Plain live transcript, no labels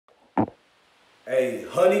Hey,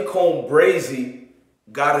 Honeykomb Brazy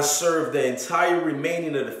gotta serve the entire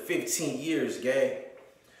remaining of the 15 years, gang.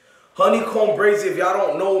 Honeykomb Brazy, if y'all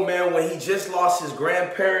don't know, man, when he just lost his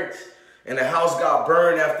grandparents and the house got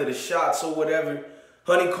burned after the shots or whatever,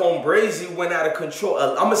 Honeykomb Brazy went out of control.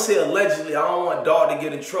 I'm gonna say allegedly, I don't want Dog to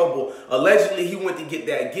get in trouble. Allegedly, he went to get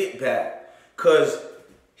that get back. Cause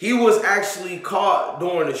he was actually caught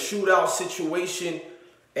during a shootout situation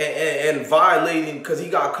and violating, because he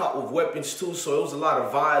got caught with weapons too, so it was a lot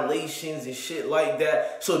of violations and shit like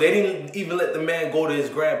that. So they didn't even let the man go to his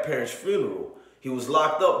grandparents' funeral. He was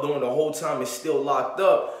locked up during the whole time and still locked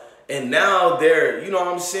up. And now they're, you know what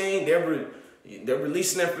I'm saying, they're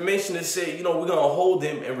releasing information that say, you know, we're gonna hold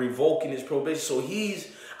him and revoking his probation. So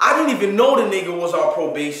I didn't even know the nigga was on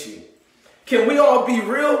probation. Can we all be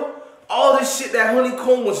real? All this shit that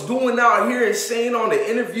Honeykomb was doing out here and saying on the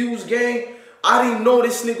interviews, gang, I didn't know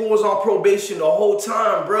this nigga was on probation the whole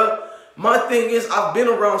time, bruh. My thing is, I've been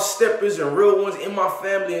around steppers and real ones in my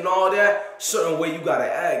family and all that. Certain way you gotta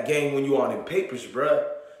act, gang, when you on them papers, bruh.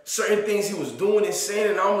 Certain things he was doing and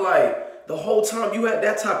saying, and I'm like, the whole time you had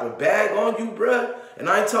that type of bag on you, bruh. And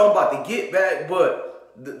I ain't talking about the get back,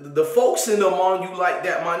 but the folks in them on you like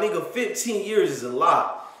that, my nigga, 15 years is a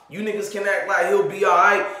lot. You niggas can act like he'll be all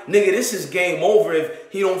right. Nigga, this is game over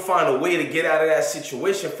if he don't find a way to get out of that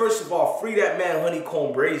situation. First of all, free that man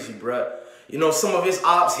Honeykomb Brazy, bruh. You know, some of his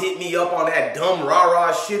ops hit me up on that dumb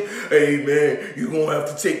rah-rah shit. Hey, man, you gonna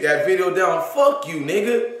have to take that video down. Fuck you,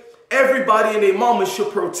 nigga. Everybody and their mama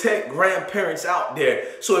should protect grandparents out there.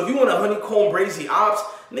 So if you want a Honeykomb Brazy ops,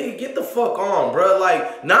 nigga, get the fuck on, bro.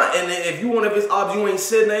 Like, and if you one of his ops, you ain't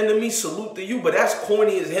said nothing to me, salute to you. But that's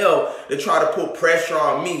corny as hell to try to put pressure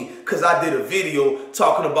on me because I did a video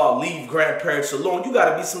talking about leave grandparents alone. You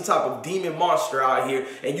gotta be some type of demon monster out here,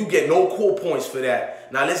 and you get no cool points for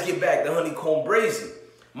that. Now let's get back to Honeykomb Brazy.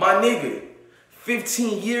 My nigga,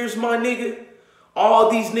 15 years, my nigga. All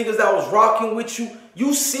these niggas that was rocking with you,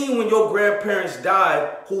 you seen when your grandparents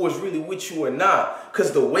died who was really with you or not.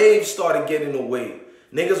 Because the wave started getting away.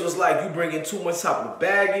 Niggas was like, you bringing too much type of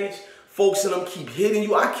baggage. Folks in them keep hitting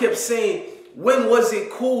you. I kept saying, when was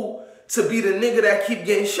it cool to be the nigga that keep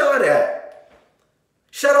getting shot at?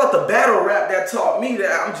 Shout out the battle rap that taught me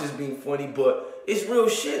that. I'm just being funny, but it's real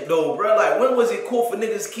shit though, bro. Like, when was it cool for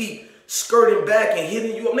niggas keep skirting back and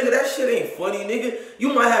hitting you up? Nigga, that shit ain't funny, nigga.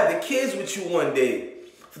 You might have the kids with you one day.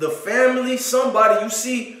 For the family, somebody, you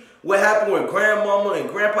see what happened with grandmama and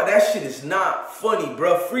grandpa, that shit is not funny,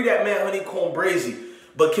 bro. Free that man Honeykomb Brazy.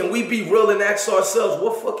 But can we be real and ask ourselves,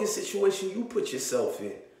 what fucking situation you put yourself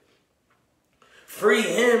in? Free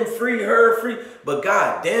him, free her, free. But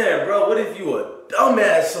goddamn, bro, what if you a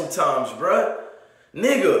dumbass sometimes, bro?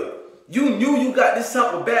 Nigga, you knew you got this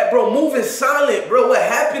type of bad, bro. Moving silent, bro. What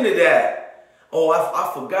happened to that? Oh,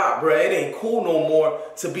 I forgot, bro. It ain't cool no more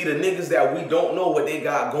to be the niggas that we don't know what they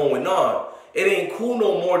got going on. It ain't cool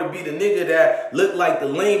no more to be the nigga that look like the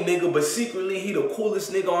lame nigga, but secretly he the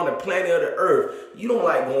coolest nigga on the planet of the earth. You don't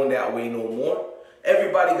like going that way no more.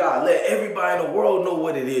 Everybody gotta let everybody in the world know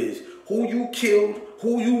what it is. Who you killed,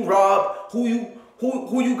 who you robbed, who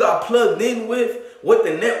you got plugged in with, what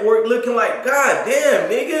the network looking like. God damn,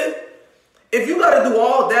 nigga. If you gotta do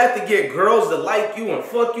all that to get girls to like you and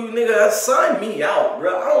fuck you, nigga, sign me out,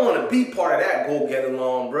 bro. I don't want to be part of that go get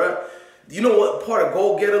along, bro. You know what part of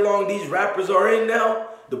go get along these rappers are in now?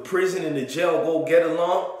 The prison and the jail go get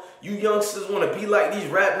along. You youngsters want to be like these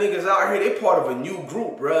rap niggas out here. They part of a new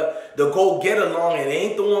group, bro. The go get along, and it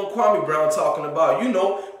ain't the one Kwame Brown talking about. You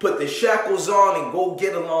know, put the shackles on and go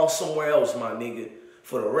get along somewhere else, my nigga.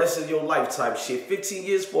 For the rest of your life type shit. 15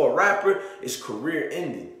 years for a rapper is career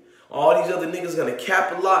ending. All these other niggas gonna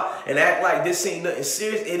cap a lot and act like this ain't nothing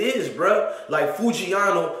serious. It is, bruh. Like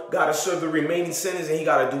Fujiano gotta serve the remaining sentence and he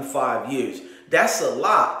gotta do 5 years. That's a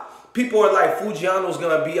lot. People are like, Fujiano's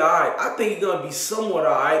gonna be alright. I think he's gonna be somewhat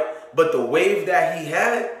alright, but the wave that he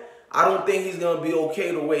had, I don't think he's gonna be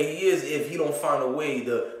okay the way he is if he don't find a way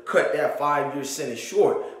to cut that 5-year sentence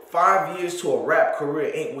short. 5 years to a rap career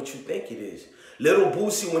ain't what you think it is. Little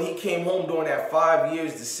Boosie, when he came home during that 5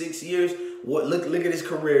 years to 6 years, look at his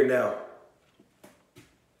career now.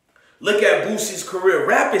 Look at Boosie's career.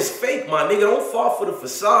 Rap is fake, my nigga. Don't fall for the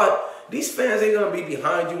facade. These fans ain't gonna be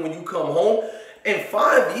behind you when you come home. In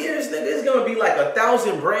 5 years, nigga, it's gonna be like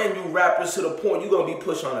 1,000 brand new rappers to the point you're gonna be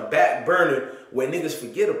pushed on a back burner where niggas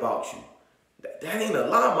forget about you. That ain't a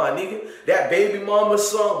lie, my nigga. That Baby Mama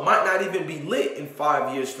song might not even be lit in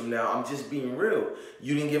 5 years from now. I'm just being real.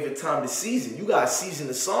 You didn't give it time to season. You gotta season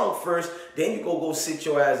the song first, then you go sit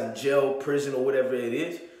your ass in jail, prison, or whatever it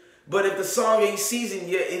is. But if the song ain't seasoned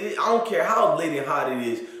yet, I don't care how lit and hot it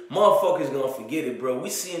is. motherfuckers gonna forget it, bro. We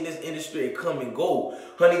see in this industry it come and go.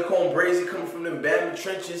 Honeykomb Brazy coming from them Bama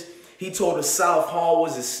trenches. He told us South Hall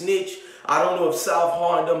was a snitch. I don't know if South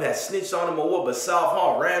Hall and them had snitched on him or what, but South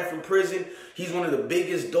Hall ran from prison. He's one of the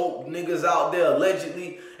biggest dope niggas out there,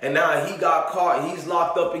 allegedly. And now he got caught. He's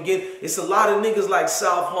locked up again. It's a lot of niggas like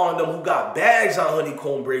South Hall and them who got bags on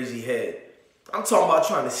Honeykomb Brazy head. I'm talking about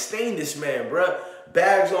trying to stain this man, bruh.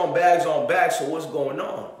 Bags on bags on bags. So what's going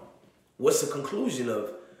on? What's the conclusion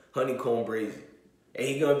of Honeykomb Brazy? And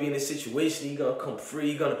he gonna be in a situation, he gonna come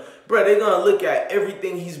free, bruh, they're gonna look at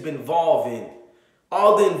everything he's been involved in.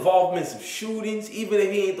 All the involvements of shootings, even if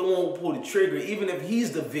he ain't the one who pulled the trigger, even if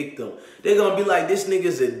he's the victim, they're gonna be like, this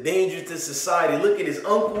nigga's a danger to society. Look at his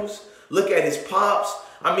uncles, look at his pops.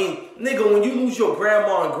 I mean, nigga, when you lose your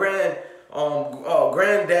grandma and granddad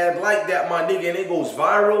like that, my nigga, and it goes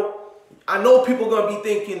viral, I know people gonna be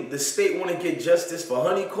thinking the state wanna get justice for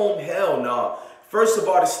Honeykomb. Hell nah. First of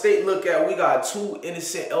all, the state look at, we got 2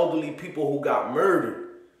 innocent elderly people who got murdered.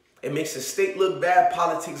 It makes the state look bad.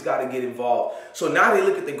 Politics got to get involved. So now they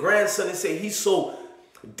look at the grandson and say he's so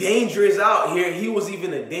dangerous out here. He was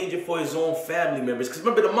even a danger for his own family members. Because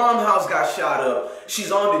remember, the mom house got shot up.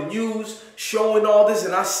 She's on the news showing all this.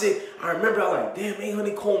 And I remember, I'm like, damn, ain't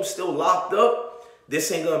Honeykomb still locked up?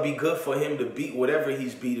 This ain't going to be good for him to beat whatever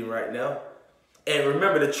he's beating right now. And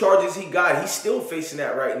remember, the charges he got, he's still facing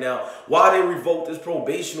that right now. Why they revoked his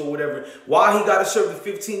probation or whatever, why he got to serve the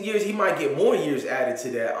 15 years, he might get more years added to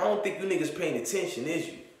that. I don't think you niggas paying attention, is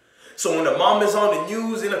you? So when the mom is on the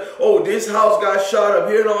news and, oh, this house got shot up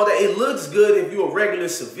here and all that, it looks good if you're a regular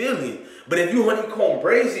civilian. But if you Honeykomb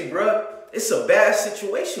Brazy, bruh, it's a bad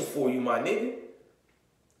situation for you, my nigga.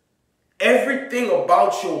 Everything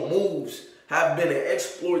about your moves have been an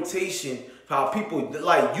exploitation. How people,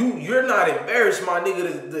 like, you're not embarrassed, my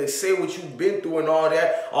nigga, to say what you've been through and all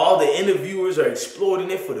that. All the interviewers are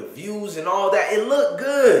exploiting it for the views and all that. It looked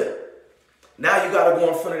good. Now you got to go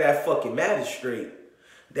in front of that fucking magistrate.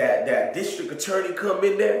 That district attorney come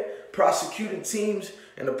in there, prosecuting teams,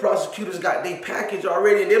 and the prosecutors got their package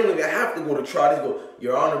already, and they don't even have to go to trial. They go,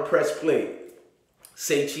 Your Honor, press play.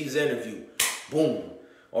 Say Chief's interview. Boom.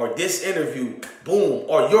 Or this interview, boom.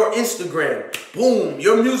 Or your Instagram, boom.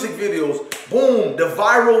 Your music videos, boom. The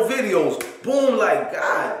viral videos, boom. Like,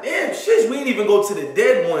 god damn, shit, we ain't even go to the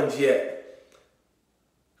dead ones yet.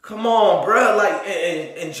 Come on, bruh. Like,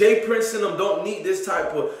 and Jay Prince and them don't need this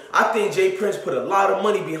type of, I think Jay Prince put a lot of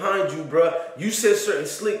money behind you, bruh. You said certain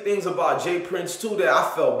slick things about Jay Prince too that I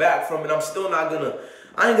fell back from, and I'm still not gonna,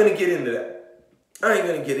 I ain't gonna get into that. I ain't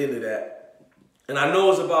gonna get into that. And I know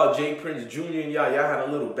it's about Jay Prince Jr. and y'all had a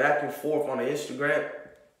little back and forth on the Instagram.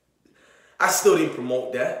 I still didn't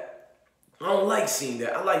promote that. I don't like seeing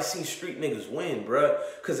that. I like seeing street niggas win, bruh.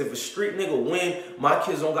 Because if a street nigga win, my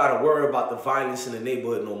kids don't got to worry about the violence in the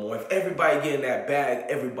neighborhood no more. If everybody getting that bag,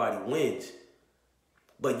 everybody wins.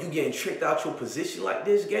 But you getting tricked out your position like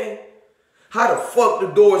this, gang? How the fuck the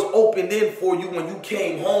doors opened in for you when you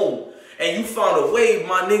came home? And you found a way,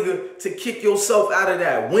 my nigga, to kick yourself out of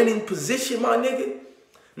that winning position, my nigga.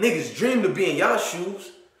 Niggas dream to be in y'all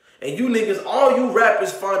shoes. And you niggas, all you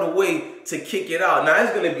rappers find a way to kick it out. Now,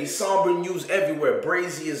 it's going to be somber news everywhere.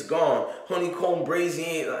 Brazy is gone. Honeykomb Brazy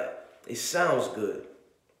ain't like, it sounds good.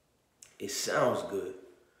 It sounds good.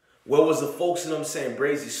 Where was the folks in them saying,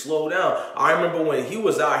 Brazy, slow down? I remember when he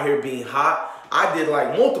was out here being hot, I did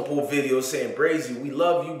like multiple videos saying, Brazy, we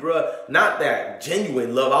love you, bruh. Not that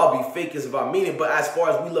genuine love. I'll be fake as if I mean it. But as far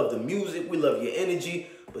as we love the music, we love your energy.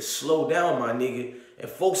 But slow down, my nigga. And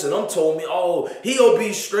folks in them told me, oh, he'll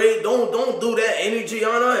be straight. Don't do that energy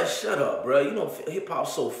on us. Shut up, bruh. You know,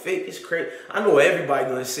 hip-hop's so fake. It's crazy. I know what everybody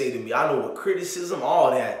gonna say to me. I know what criticism,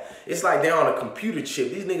 all that. It's like they're on a computer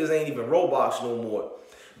chip. These niggas ain't even Roblox no more.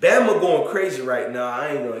 Bama going crazy right now.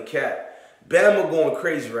 I ain't gonna cap. Bama going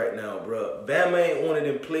crazy right now, bro. Bama ain't one of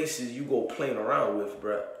them places you go playing around with,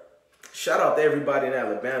 bro. Shout out to everybody in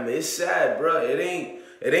Alabama. It's sad, bro. It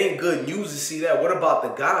ain't good news to see that. What about the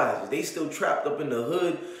guys? They still trapped up in the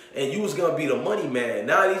hood, and you was gonna be the money man.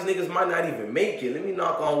 Now these niggas might not even make it. Let me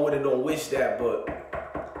knock on wood and don't wish that,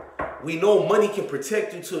 but we know money can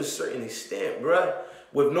protect you to a certain extent, bro.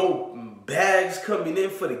 With no bags coming in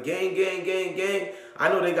for the gang. I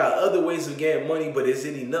know they got other ways of getting money, but is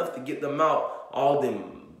it enough to get them out? All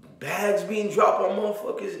them bags being dropped on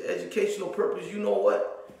motherfuckers, educational purpose, you know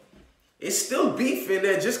what? It's still beef in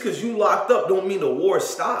there. Just because you locked up don't mean the war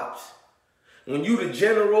stops. When you the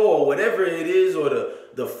general or whatever it is, or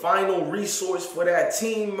the final resource for that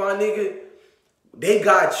team, my nigga, they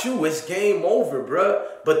got you. It's game over, bruh.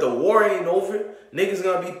 But the war ain't over. Niggas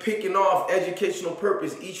gonna be picking off educational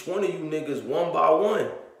purpose, each one of you niggas one by one.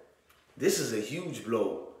 This is a huge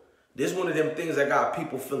blow. This is one of them things that got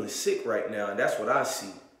people feeling sick right now, and that's what I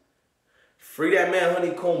see. Free that man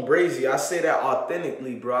Honeykomb Brazy. I say that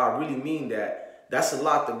authentically, bro. I really mean that. That's a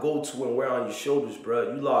lot to go to and wear on your shoulders,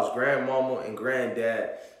 bro. You lost grandmama and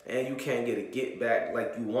granddad, and you can't get a get back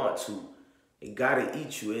like you want to. It gotta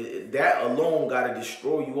eat you. That alone gotta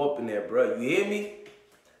destroy you up in there, bro. You hear me?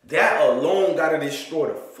 That alone gotta destroy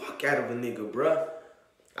the fuck out of a nigga, bro.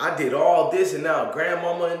 I did all this and now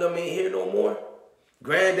grandmama and them ain't here no more.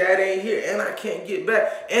 Granddad ain't here and I can't get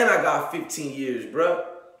back. And I got 15 years, bro.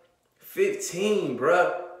 15,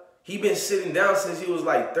 bro. He been sitting down since he was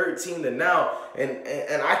like 13 to now.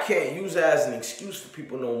 And I can't use that as an excuse for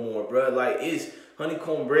people no more, bro. Like, it's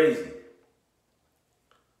Honeykomb Brazy.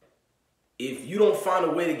 If you don't find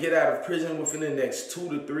a way to get out of prison within the next 2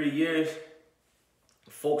 to 3 years,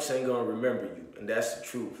 folks ain't gonna remember you. And that's the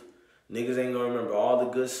truth. Niggas ain't gonna remember all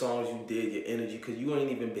the good songs you did, your energy, because you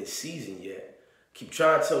ain't even been seasoned yet. Keep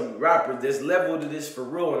trying to tell you rappers, there's level to this for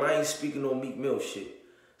real, and I ain't speaking no Meek Mill shit.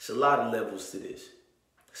 It's a lot of levels to this.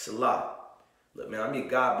 It's a lot. Look, man, I'm your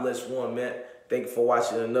God bless one, man. Thank you for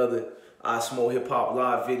watching another I Smoke Hip Hop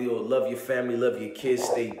live video. Love your family, love your kids,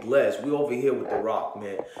 stay blessed. We over here with The Rock,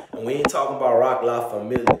 man. And we ain't talking about Rock La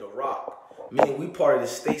Familia, The Rock. Meaning we part of the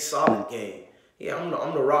Stay Solid game. Yeah, I'm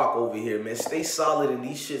the Rock over here, man. Stay solid and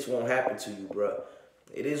these shits won't happen to you, bro.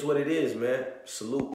 It is what it is, man. Salute.